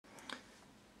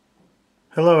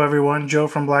Hello everyone, Joe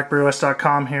from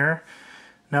BlackBerryOS.com here.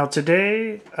 Now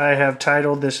today I have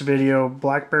titled this video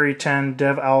BlackBerry 10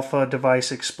 Dev Alpha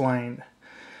Device Explained.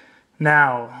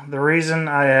 Now, the reason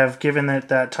I have given it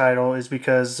that title is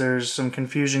because there's some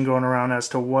confusion going around as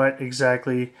to what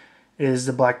exactly is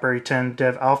the BlackBerry 10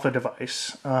 Dev Alpha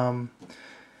device.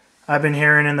 I've been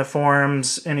hearing in the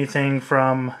forums anything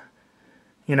from,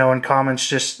 in comments,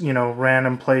 just,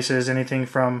 random places, anything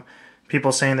from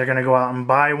people saying they're going to go out and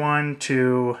buy one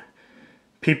to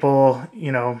people,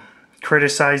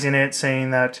 criticizing it,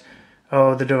 saying that,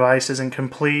 oh, the device isn't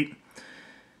complete.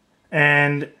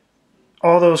 And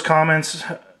all those comments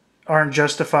aren't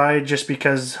justified just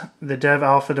because the Dev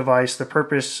Alpha device, the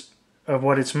purpose of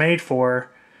what it's made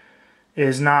for,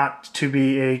 is not to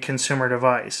be a consumer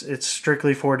device. It's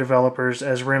strictly for developers,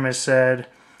 as Rim has said,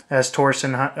 as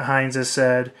Torsten Heinz has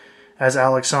said, as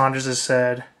Alex Saunders has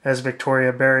said, as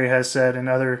Victoria Berry has said, and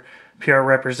other PR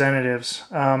representatives.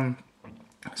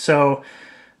 So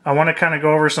I want to kind of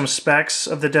go over some specs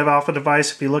of the Dev Alpha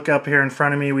device. If you look up here in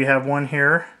front of me, we have one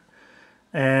here,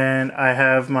 and I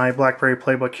have my BlackBerry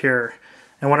playbook here.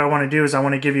 And what I want to do is I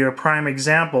want to give you a prime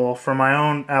example from my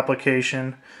own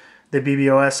application, the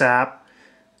BBOS app,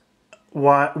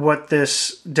 what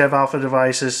this Dev Alpha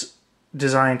device is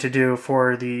designed to do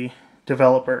for the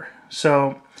developer.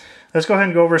 So let's go ahead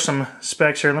and go over some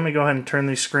specs here. Let me go ahead and turn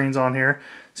these screens on here.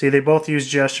 See, they both use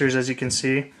gestures, as you can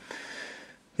see.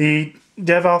 The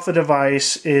Dev Alpha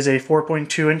device is a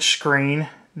 4.2-inch screen.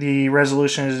 The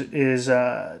resolution is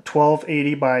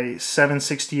 1280 by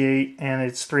 768, and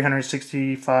it's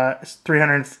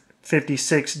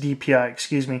 356 dpi,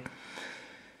 excuse me.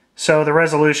 So the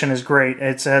resolution is great.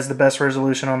 It has the best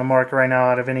resolution on the market right now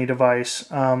out of any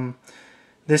device.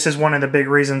 This is one of the big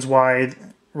reasons why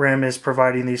RIM is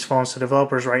providing these phones to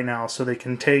developers right now, so they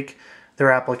can take their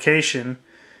application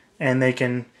and they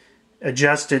can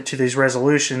adjust it to these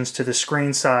resolutions, to the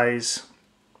screen size,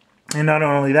 and not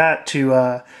only that,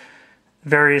 to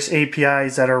various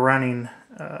APIs that are running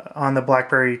on the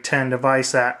BlackBerry 10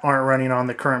 device that aren't running on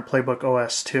the current Playbook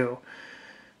OS 2.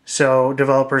 So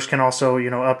developers can also,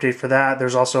 update for that.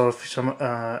 There's also some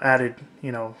added,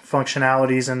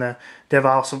 functionalities in the Dev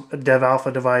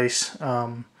Alpha device,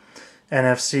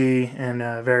 NFC, and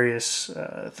various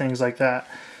things like that.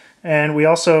 And we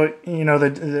also,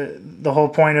 the whole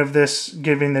point of this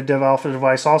giving the Dev Alpha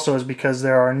device also is because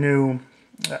there are new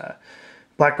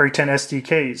BlackBerry 10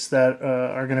 SDKs that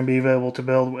are going to be available to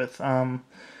build with.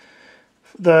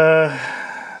 They're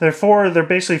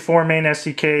basically four main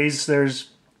SDKs.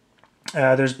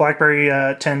 There's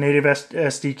BlackBerry 10 native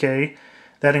SDK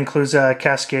that includes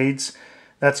Cascades.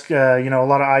 That's a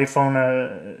lot of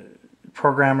iPhone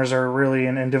programmers are really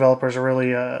and developers are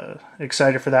really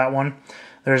excited for that one.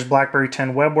 There's BlackBerry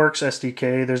 10 WebWorks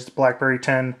SDK. There's the BlackBerry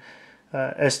 10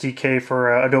 SDK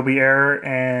for Adobe Air,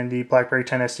 and the BlackBerry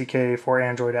 10 SDK for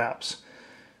Android apps.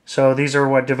 So these are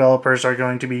what developers are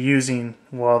going to be using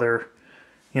while they're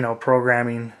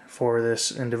programming for this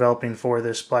and developing for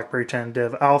this BlackBerry 10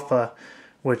 Dev Alpha,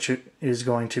 which is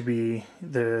going to be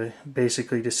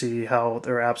basically to see how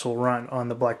their apps will run on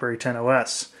the BlackBerry 10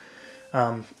 OS.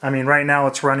 Right now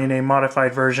it's running a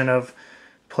modified version of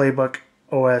Playbook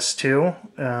OS 2.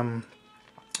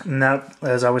 And that,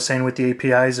 as I was saying with the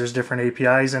APIs, there's different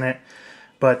APIs in it.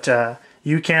 But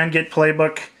you can get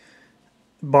Playbook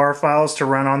bar files to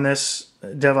run on this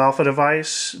Dev Alpha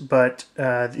device, but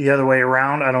the other way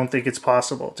around, I don't think it's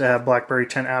possible to have BlackBerry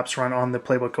 10 apps run on the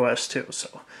Playbook OS 2.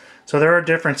 So there are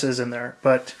differences in there,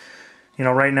 but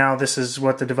right now this is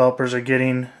what the developers are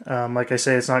getting. Like I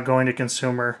say, it's not going to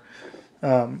consumer.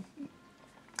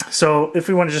 So if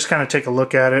we want to just kind of take a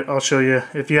look at it, I'll show you.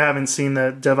 If you haven't seen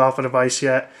the Dev Alpha device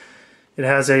yet, it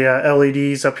has a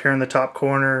LEDs up here in the top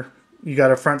corner. You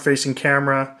got a front-facing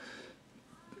camera.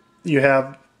 You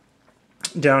have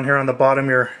down here on the bottom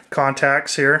your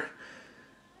contacts here,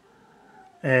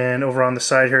 and over on the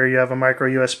side here you have a micro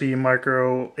USB,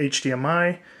 micro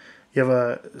HDMI. You have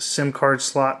a SIM card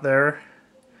slot there,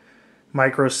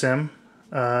 micro SIM.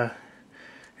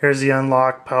 Here's the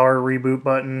unlock, power, reboot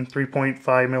button,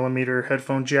 3.5mm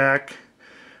headphone jack.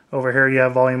 Over here you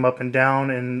have volume up and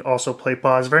down, and also play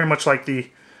pause, very much like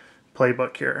the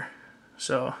Playbook here.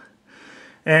 So,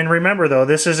 and remember though,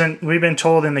 this isn't, we've been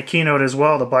told in the keynote as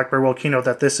well, the BlackBerry World keynote,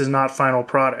 that this is not final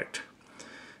product.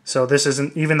 So this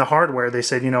isn't even the hardware. They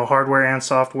said, hardware and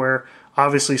software,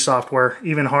 obviously software,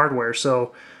 even hardware.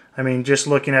 So, just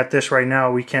looking at this right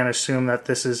now, we can't assume that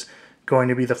this is going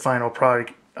to be the final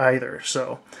product either.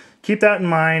 So keep that in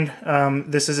mind.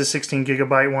 This is a 16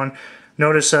 gigabyte one.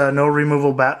 Notice no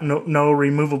removable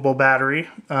battery.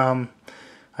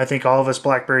 I think all of us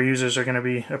BlackBerry users are going to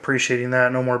be appreciating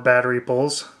that. No more battery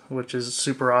pulls, which is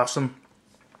super awesome.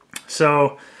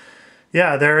 So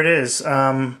yeah, there it is.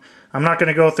 I'm not going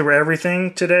to go through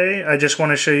everything today. I just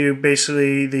want to show you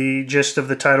basically the gist of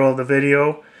the title of the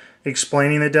video,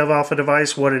 explaining the DevAlpha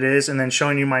device, what it is, and then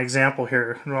showing you my example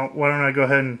here. Well, why don't I go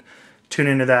ahead and tune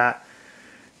into that.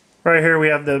 Right here we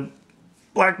have the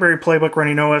BlackBerry Playbook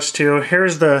running OS 2.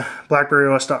 Here's the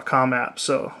BlackBerryOS.com app.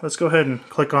 So let's go ahead and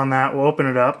click on that. We'll open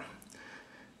it up.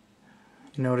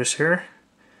 You notice here,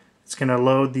 it's going to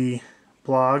load the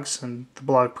blogs and the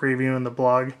blog preview and the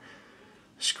blog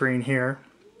screen here.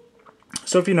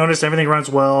 So if you notice, everything runs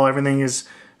well. Everything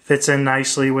fits in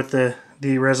nicely with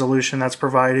the resolution that's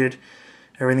provided.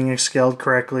 Everything is scaled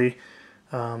correctly.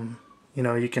 You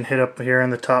know, you can hit up here in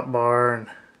the top bar and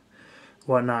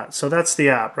whatnot. So that's the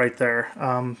app right there.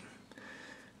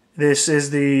 This is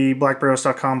the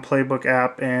BlackBerryOS.com Playbook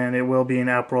app, and it will be in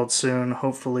App World soon.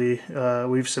 Hopefully,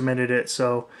 we've submitted it,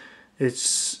 so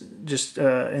it's just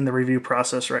in the review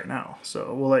process right now.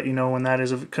 So we'll let you know when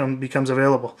that becomes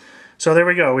available. So there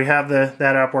we go. We have that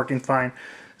app working fine.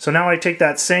 So now I take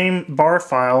that same bar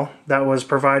file that was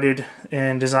provided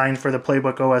and designed for the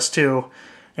Playbook OS 2,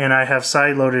 and I have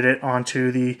side-loaded it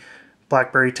onto the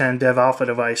BlackBerry 10 DevAlpha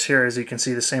device here. As you can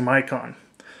see, the same icon.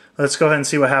 Let's go ahead and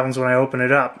see what happens when I open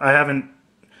it up. There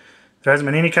hasn't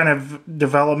been any kind of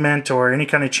development or any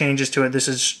kind of changes to it. This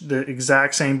is the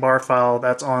exact same bar file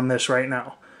that's on this right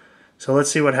now. So let's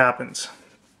see what happens.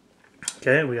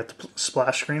 Okay, we got the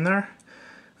splash screen there.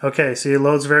 Okay, see, it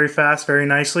loads very fast, very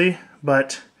nicely,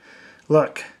 but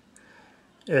look,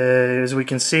 as we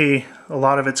can see, a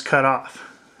lot of it's cut off.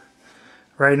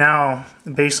 Right now,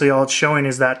 basically all it's showing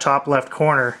is that top left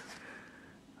corner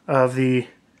of the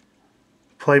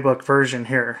Playbook version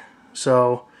here.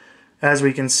 So as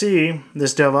we can see,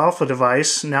 this DevAlpha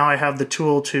device, now I have the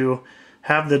tool to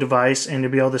have the device and to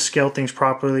be able to scale things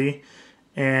properly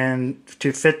and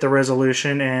to fit the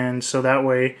resolution, and so that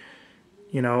way,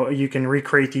 you know, you can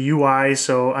recreate the UI.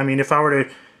 So I mean, if I were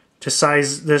to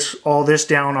size all this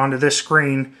down onto this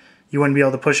screen, you wouldn't be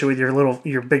able to push it with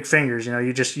your big fingers. You know,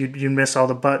 you'd miss all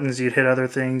the buttons, you'd hit other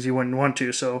things you wouldn't want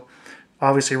to. So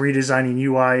obviously redesigning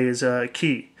UI is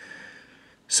key.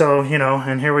 So, you know,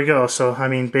 and here we go. So I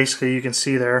mean, basically you can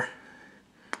see there,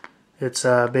 it's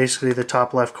basically the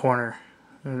top left corner.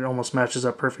 It almost matches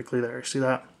up perfectly there. See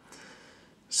that?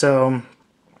 So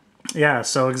yeah,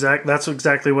 so that's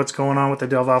exactly what's going on with the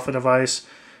DevAlpha device.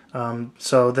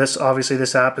 So this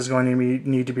app is going to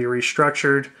need to be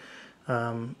restructured,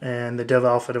 and the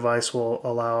DevAlpha device will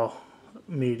allow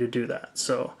me to do that.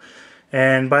 So,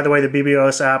 and by the way, the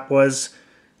BBOS app was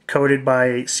coded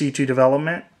by C2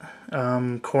 Development,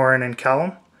 Corin and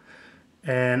Callum,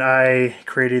 and I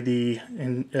created the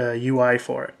UI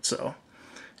for it. So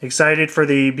excited for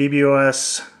the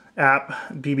BBOS app,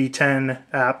 BB10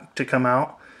 app to come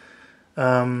out.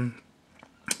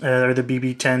 Or the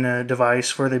BB10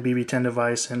 device, for the BB10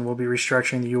 device, and we'll be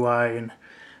restructuring the UI and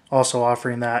also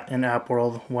offering that in App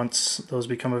World once those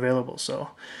become available. So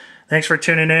thanks for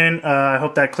tuning in. I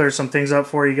hope that clears some things up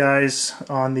for you guys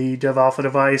on the DevAlpha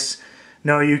device.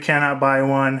 No, you cannot buy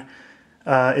one.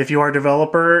 If you are a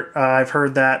developer, I've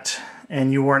heard that,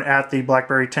 and you weren't at the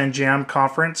BlackBerry 10 Jam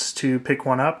conference to pick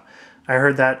one up. I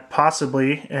heard that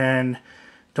possibly, and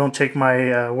don't take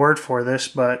my word for this,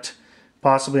 but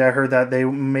possibly I heard that they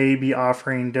may be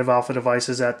offering DevAlpha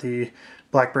devices at the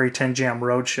BlackBerry 10 Jam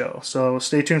Roadshow. So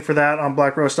stay tuned for that on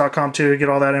BlackRoast.com too to get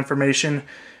all that information.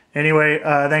 Anyway,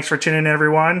 thanks for tuning in,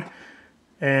 everyone,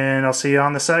 and I'll see you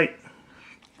on the site.